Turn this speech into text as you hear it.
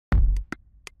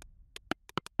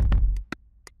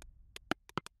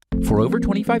For over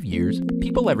 25 years,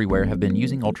 people everywhere have been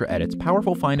using UltraEdit's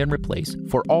powerful find and replace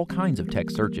for all kinds of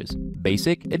text searches,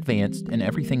 basic, advanced, and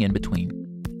everything in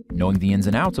between. Knowing the ins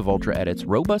and outs of UltraEdit's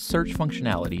robust search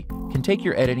functionality can take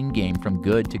your editing game from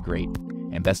good to great.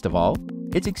 And best of all,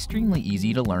 it's extremely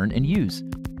easy to learn and use.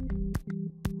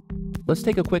 Let's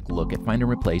take a quick look at find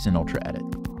and replace in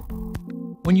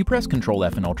UltraEdit. When you press Ctrl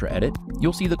F in UltraEdit,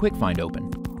 you'll see the Quick Find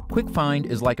open. Quick Find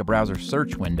is like a browser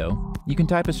search window. You can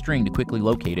type a string to quickly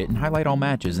locate it and highlight all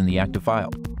matches in the active file.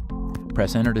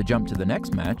 Press Enter to jump to the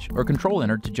next match, or Ctrl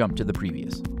Enter to jump to the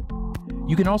previous.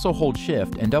 You can also hold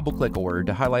Shift and double-click a word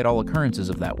to highlight all occurrences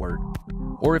of that word.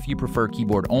 Or if you prefer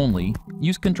keyboard only,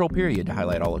 use Ctrl- to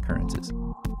highlight all occurrences.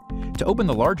 To open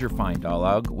the larger Find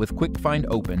dialog with Quick Find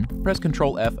open, press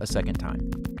Ctrl F a second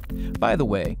time. By the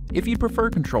way, if you prefer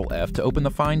Ctrl F to open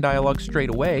the Find dialog straight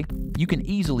away, you can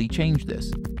easily change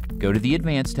this. Go to the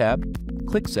Advanced tab,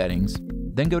 click Settings,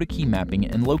 then go to Key Mapping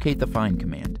and locate the Find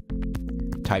command.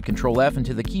 Type Ctrl F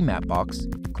into the key map box,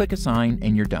 click Assign,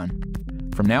 and you're done.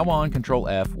 From now on,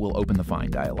 Ctrl F will open the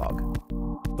Find dialog.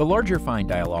 The larger Find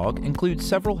dialog includes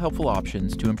several helpful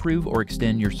options to improve or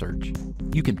extend your search.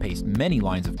 You can paste many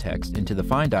lines of text into the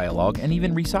Find dialog and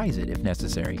even resize it if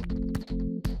necessary.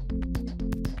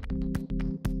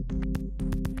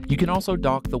 You can also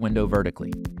dock the window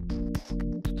vertically.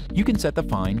 You can set the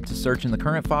Find to search in the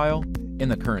current file, in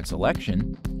the current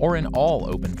selection, or in all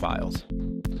open files.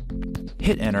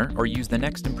 Hit Enter or use the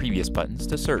Next and Previous buttons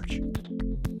to search.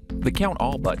 The Count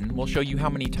All button will show you how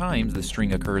many times the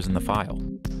string occurs in the file.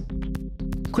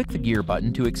 Click the Gear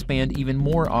button to expand even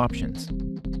more options.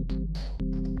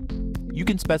 You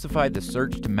can specify the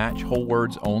search to match whole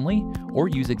words only or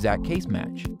use exact case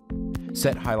match.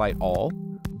 Set Highlight All,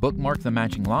 bookmark the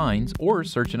matching lines, or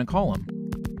search in a column.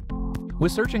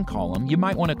 With Search in Column, you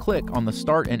might want to click on the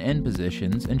start and end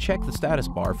positions and check the status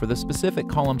bar for the specific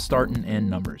column start and end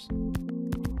numbers.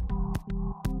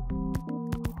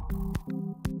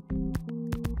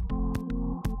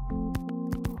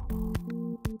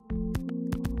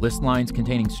 List lines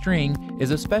containing string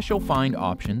is a special find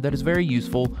option that is very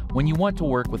useful when you want to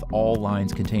work with all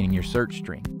lines containing your search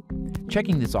string.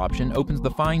 Checking this option opens the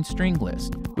Find String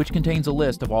list, which contains a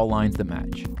list of all lines that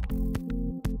match.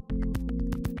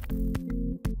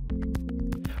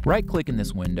 Right-click in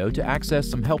this window to access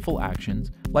some helpful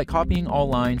actions like copying all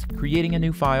lines, creating a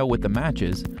new file with the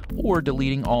matches, or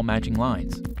deleting all matching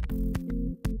lines.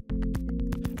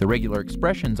 The Regular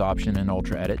Expressions option in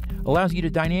UltraEdit allows you to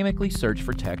dynamically search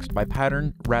for text by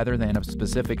pattern rather than a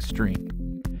specific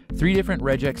string. 3 different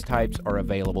regex types are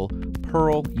available: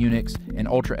 Perl, Unix, and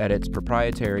UltraEdit's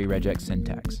proprietary regex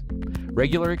syntax.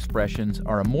 Regular expressions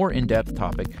are a more in-depth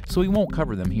topic, so we won't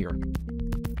cover them here.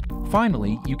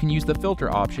 Finally, you can use the filter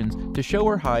options to show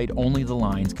or hide only the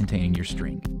lines containing your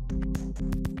string.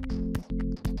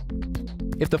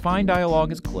 If the Find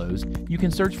dialog is closed, you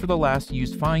can search for the last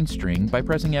used find string by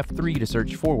pressing F3 to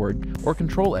search forward or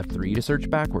Ctrl F3 to search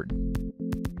backward.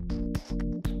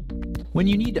 When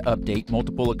you need to update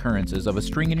multiple occurrences of a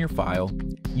string in your file,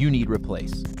 you need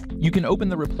Replace. You can open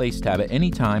the Replace tab at any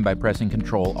time by pressing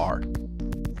Ctrl R.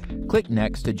 Click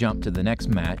Next to jump to the next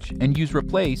match, and use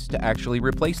Replace to actually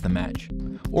replace the match.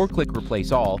 Or click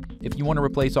Replace All if you want to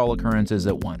replace all occurrences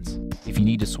at once. If you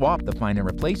need to swap the Find and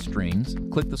Replace strings,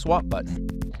 click the Swap button.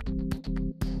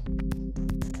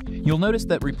 You'll notice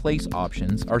that Replace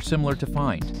options are similar to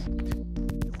Find.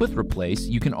 With Replace,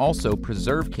 you can also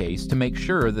preserve case to make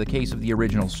sure the case of the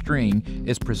original string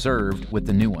is preserved with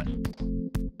the new one.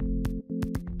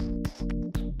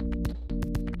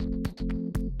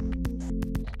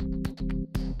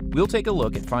 We'll take a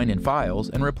look at Find in Files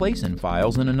and Replace in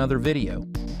Files in another video.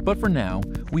 But for now,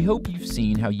 we hope you've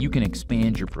seen how you can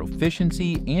expand your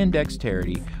proficiency and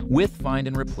dexterity with Find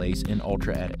and Replace in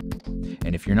UltraEdit.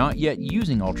 And if you're not yet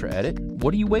using UltraEdit,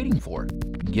 what are you waiting for?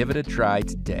 Give it a try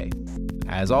today.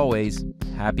 As always,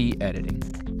 happy editing.